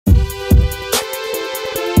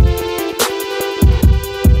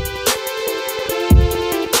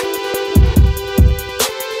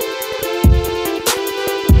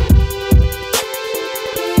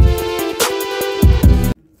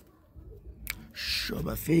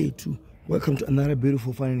Bafethu. Welcome to another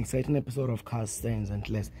beautiful, fun, and exciting episode of Cars, Stands, and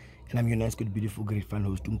Less. And I'm your nice, good, beautiful, great fan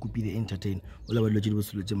host, Nkupi the Entertain.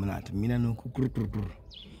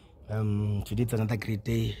 Today it's another great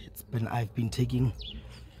day. I've been taking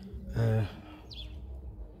some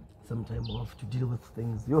time off to deal with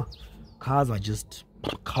things. Cars are just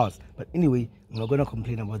cars. But anyway, I'm not gonna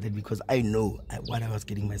complain about that because I know what I was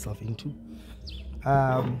getting myself into.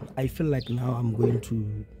 I feel like now I'm going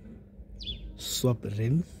to swap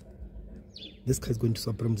rims. This car is going to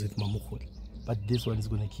swap rims with Mamokgotla, but this one is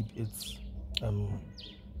going to keep its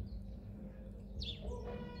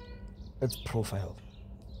profile.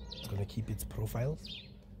 It's going to keep its profiles.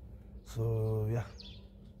 So yeah,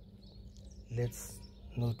 let's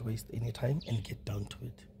not waste any time and get down to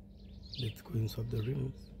it. Let's go and swap the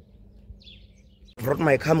rims. I brought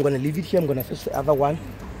my car. I'm going to leave it here. I'm going to fetch the other one,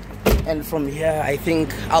 and from here I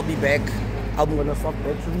think I'll be back. I'm going to swap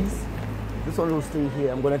batteries. This one will stay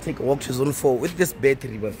here. I'm going to take a walk to zone 4 with this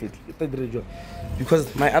battery,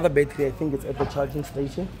 because my other battery, I think it's at the charging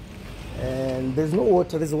station. And there's no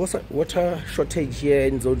water. There's a water shortage here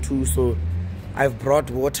in zone 2. So I've brought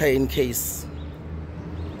water in case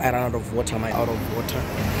I run out of water. Am I out of water?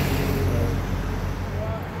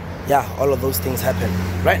 Yeah, all of those things happen.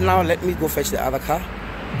 Right now, let me go fetch the other car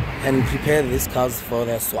and prepare these cars for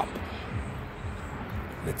their swap.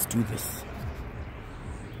 Let's do this.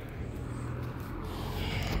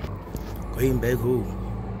 Going back home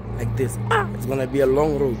like this. It's gonna be a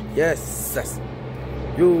long road. Yes.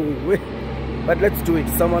 But let's do it.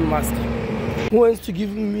 Someone must. Who wants to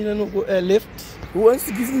give me a left? Who wants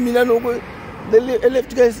to give me a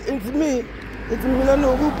left, guys? It's me. It's me.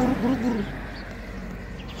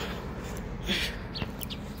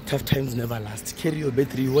 Tough times never last. Carry your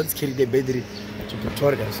battery. You once carried a battery to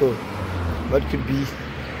Pretoria, so what could be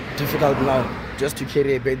difficult now? Just to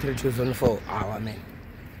carry a battery to zone 4. Man.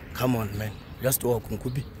 Come on, man. Just walk,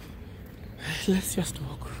 Nkupi. Let's just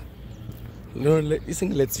walk. No,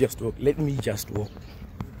 listen, let's just walk. Let me just walk.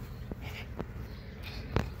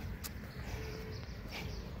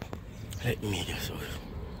 Let me just walk.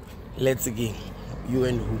 Let's again. You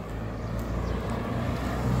and who?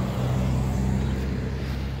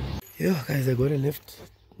 Yeah, guys, I got a lift.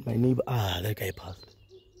 My neighbor, that guy passed.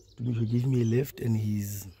 He gave me a lift and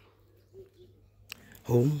he's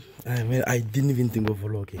home. I didn't even think of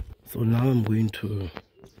vlogging. So now I'm going to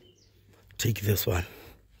take this one.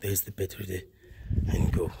 There's the battery there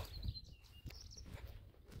and go.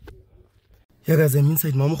 Yeah, guys, I'm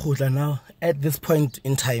inside Mamokgotla now. At this point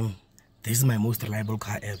in time, this is my most reliable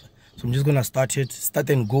car ever. So I'm just gonna start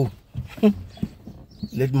and go.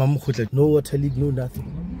 Let Mamokgotla, no water leak, no nothing.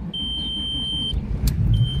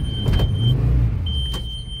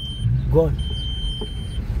 Gone.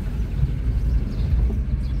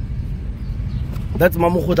 That's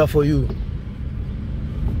Mamokgotla for you.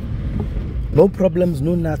 No problems,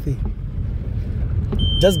 no nothing.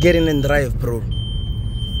 Just get in and drive, bro.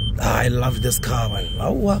 I love this car, man.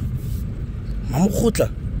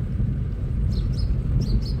 Mamokgotla.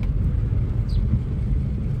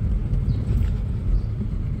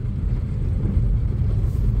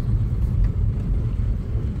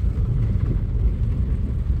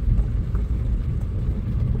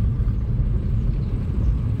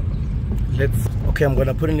 Okay, I'm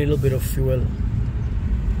gonna put in a little bit of fuel,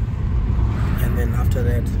 and then after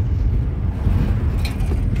that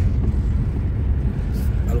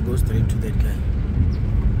I'll go straight to that guy.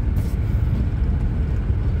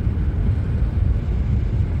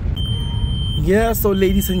 Yeah, so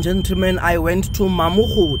ladies and gentlemen, I went to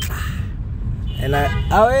Mamokgotla and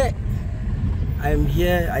I'm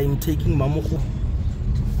here. I'm taking Mamokgotla.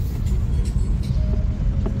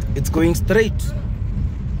 It's going straight.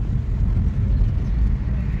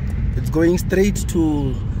 Going straight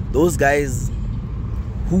to those guys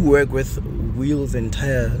who work with wheels and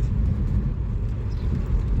tires,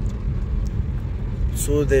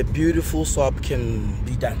 so the beautiful swap can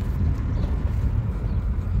be done.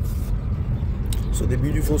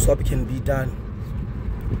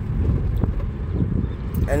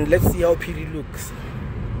 And let's see how Phiri looks.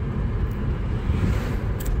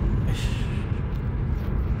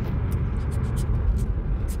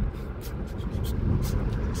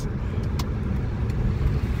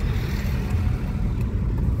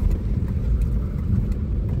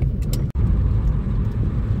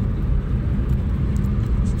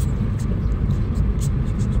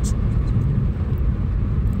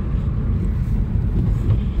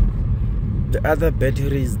 The other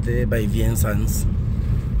battery is there by Viensans.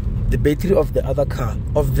 The battery of the other car,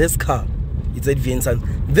 of this car, is at Viensans.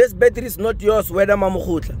 This battery is not yours, whether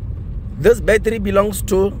Mamokgotla. This battery belongs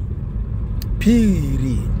to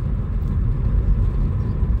Phiri.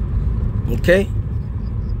 Okay?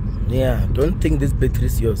 Yeah, don't think this battery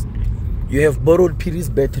is yours. You have borrowed Phiri's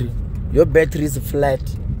battery. Your battery is flat.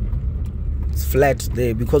 It's flat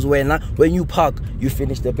there because when you park, you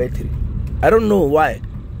finish the battery. I don't know why.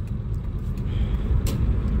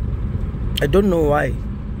 I don't know why.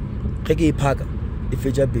 I park if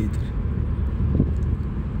it's a battery.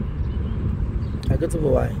 I don't know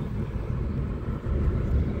why.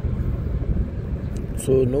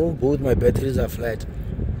 So no, both my batteries are flat.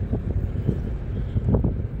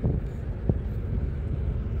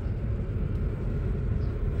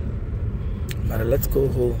 But let's go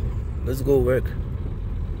home. Let's go work.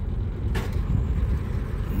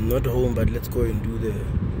 Not home, but let's go and do the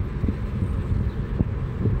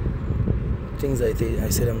things I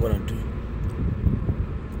said I'm gonna do.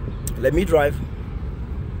 Let me drive.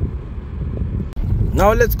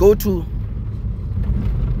 Now let's go to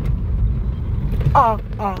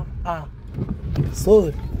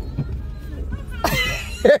sorry.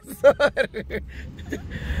 Sorry.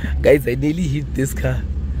 Guys, I nearly hit this car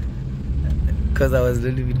because I was a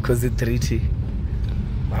little bit concentrating.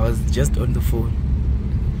 I was just on the phone,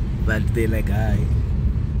 but they're like, "Aye,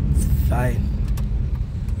 it's fine."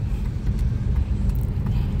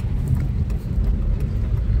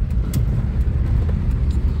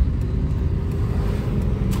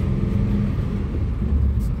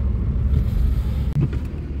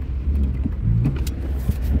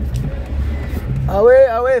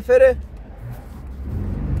 Away, Phiri.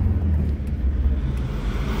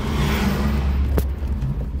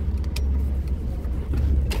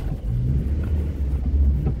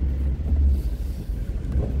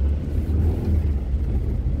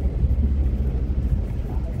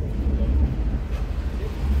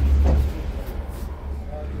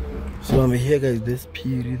 So I'm here, guys. There's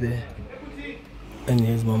Phiri there, and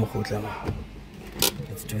here's Mamokgotla.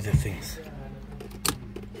 Let's do the things.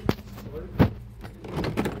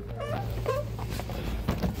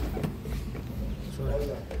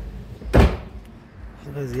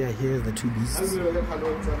 Yeah, here's the two beasts.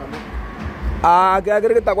 I gotta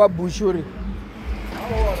get that bush.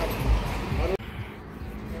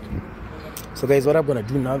 So guys, what I'm gonna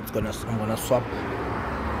do now is I'm gonna swap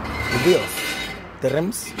the wheels, the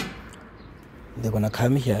rims. They're gonna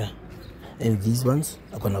come here, and these ones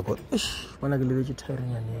are gonna go. When I get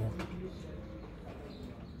vegetarian here.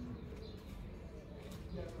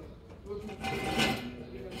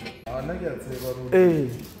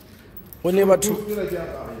 Whenever two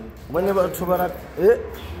barak, you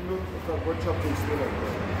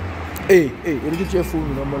get your food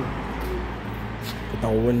normal.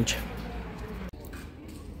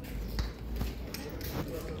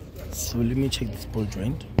 So let me check this ball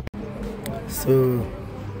joint. So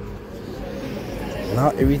now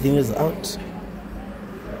everything is out.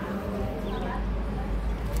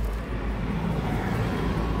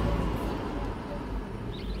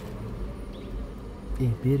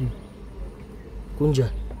 Hey, Phiri. Kunja.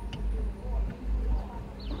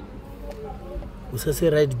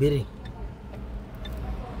 Usase right bearing.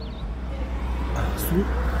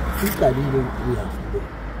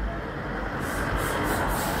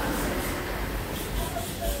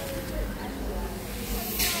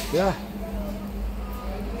 Yeah.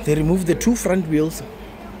 They removed the two front wheels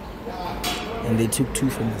and they took two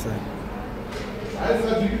from the side.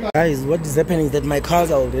 Guys, what is happening is that my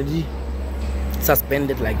cars are already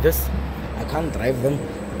suspended like this. I can't drive them,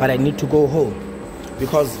 but I need to go home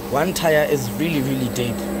because one tire is really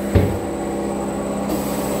dead.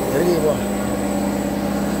 Really well.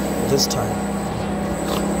 This tire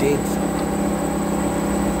dead.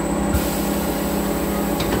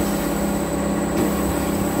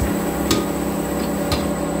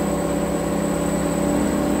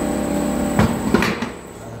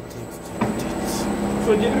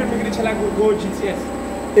 So did you make it go GTS?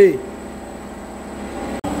 Hey.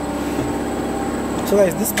 So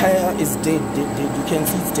guys, this tire is dead. You can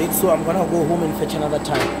see it's dead. So I'm gonna go home and fetch another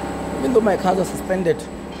tire. Even though my cars are suspended,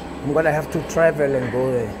 I'm gonna have to travel and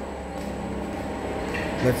go there.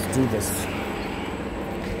 Let's do this.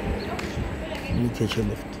 Let me catch a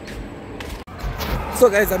lift. So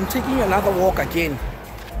guys, I'm taking another walk again.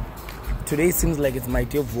 Today seems like it's my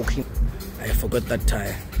day of walking. I forgot that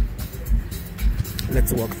tire.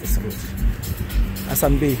 Let's walk this road.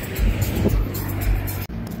 Asambe.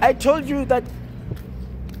 I told you that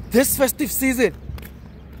this festive season,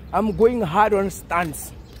 I'm going hard on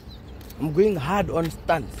stunts. I'm going hard on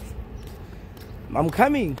stunts. I'm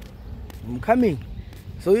coming.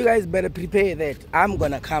 So you guys better prepare that. I'm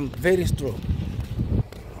gonna come very strong.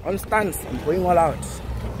 On stunts, I'm going all out.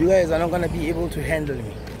 You guys are not gonna be able to handle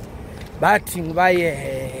me. bathi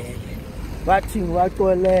ngibayeke bathi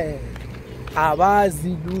ngibaxolele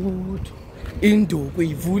abazi lutho induku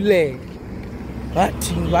ivuleke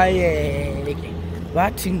bathi ngibayeke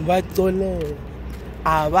bathi ngibaxolele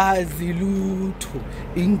abazi lutho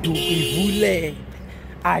induku ivuleke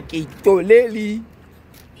akitoleli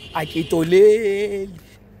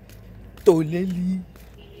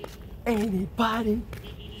anybody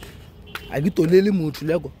akitoleli motho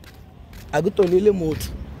leko akitoleli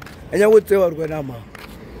motho enya go tsewa re kwena ma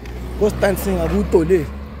go stancing akutoleli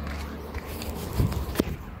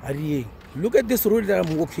ari look at this road that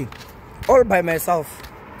I'm walking all by myself.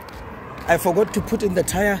 I forgot to put in the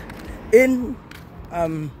tire in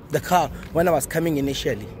the car when I was coming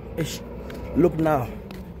initially. Look now,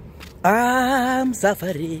 I'm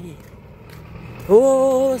safari.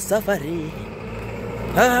 Oh, safari.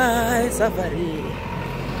 Hi, safari.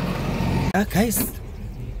 Guys,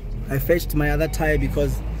 I fetched my other tire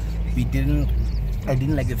because I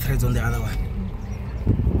didn't like the threads on the other one.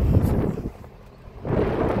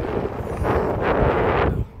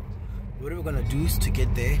 What we're gonna do is to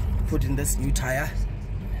get there, put in this new tire.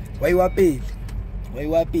 Why you happy? Why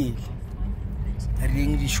you happy? I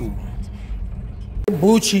ring the show.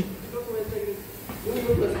 Bucci.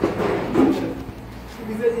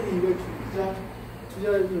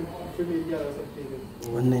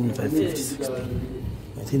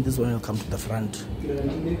 I think this one will come to the front.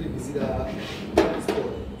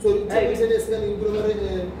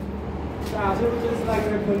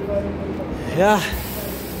 Yeah,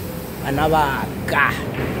 another car.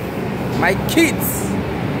 My kids.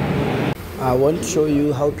 I want to show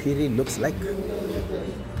you how Phiri looks like.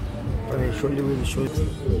 I will show you with the show.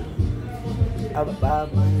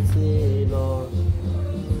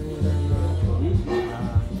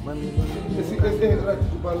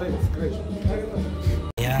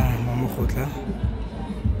 Yeah, Mamokgotla.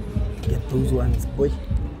 Get those ones, boy.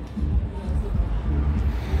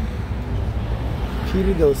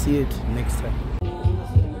 Phiri, they'll see it next time.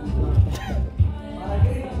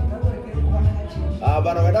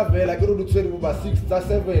 But I have like 6 to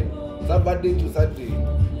 7, Sunday to Sunday.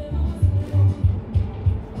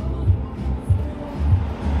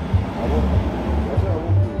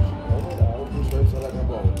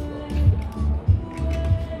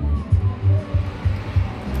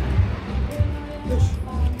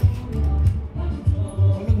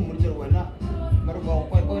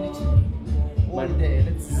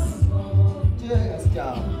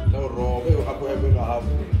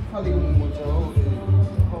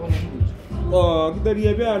 Oh, kita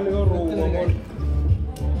dia biar ni kau rumah mon.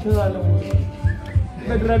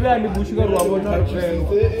 Kita biar ni bush kau rumah mon. Aku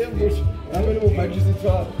mau baju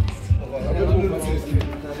siapa? Aku mau baju siapa?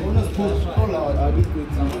 Mana sport sekolah? Ada tu.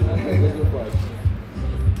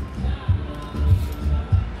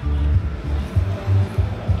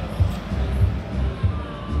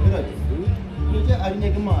 Ni ada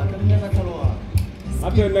ni kemana? Ni nak keluar.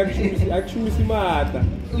 Apa yang aku mesti mata.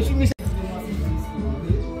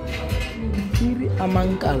 Phiri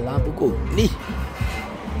amankala buko ni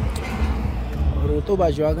roto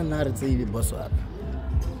ba jwa ka na re tsebe boss wa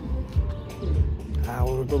a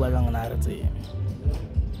roto ba jwa na re tsebe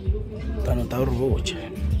tano ta ro boche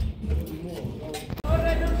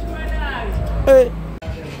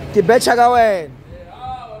ke betcha ka wena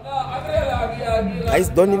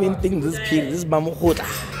guys. Don't even think this Phiri, this is Mamokgotla.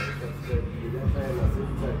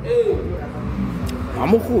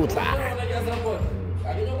 Mamokgotla.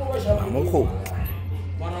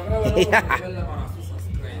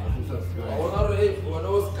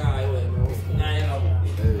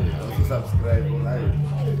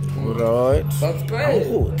 Right. Subscribe.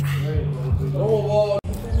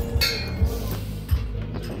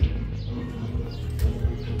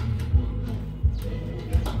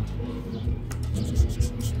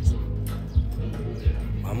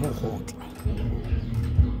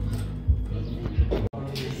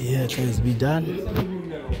 Yeah, guys, be done.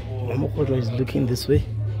 Mamokgotla is looking this way.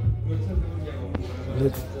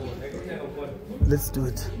 Let's do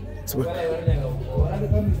it. Let's work.